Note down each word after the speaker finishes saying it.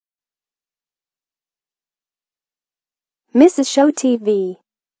Mrs. Show TV.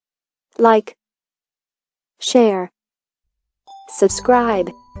 Like, share, subscribe.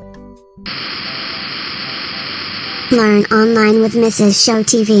 Learn online with Mrs. Show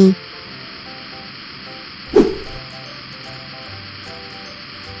TV.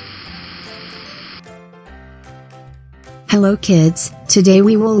 Hello kids, today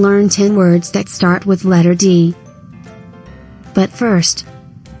we will learn 10 words that start with letter D. But first,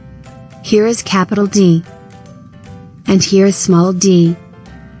 here is capital D. And here is small d.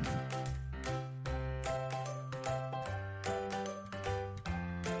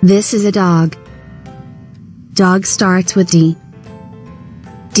 This is a dog. Dog starts with D.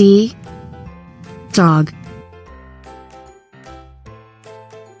 D. Dog.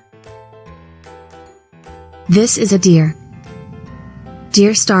 This is a deer.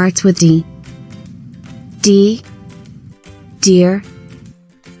 Deer starts with D. D. Deer.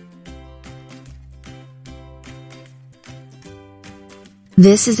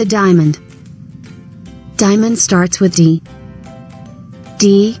 This is a diamond. Diamond starts with D.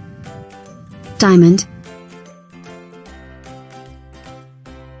 D. Diamond.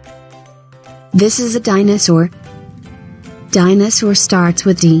 This is a dinosaur. Dinosaur starts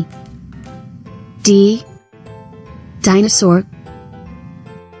with D. D. Dinosaur.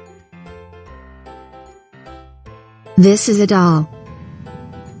 This is a doll.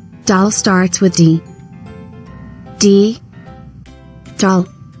 Doll starts with D. D. Doll.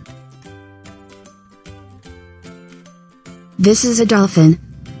 This is a dolphin.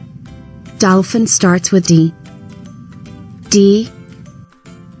 Dolphin starts with D. D.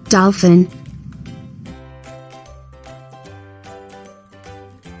 Dolphin.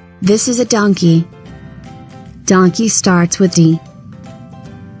 This is a donkey. Donkey starts with D.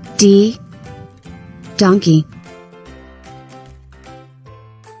 D. Donkey.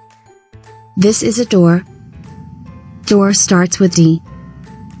 This is a door. Door starts with D.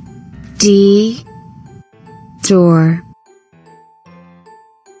 D. Door.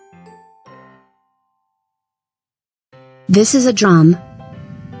 This is a drum.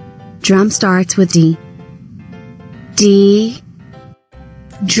 Drum starts with D. D.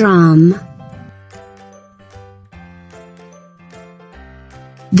 Drum.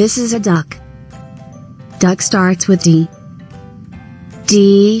 This is a duck. Duck starts with D.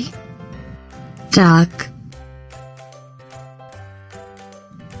 D. Duck.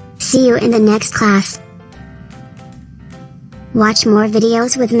 See you in the next class. Watch more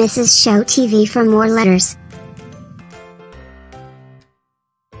videos with Mrs. Show TV for more letters.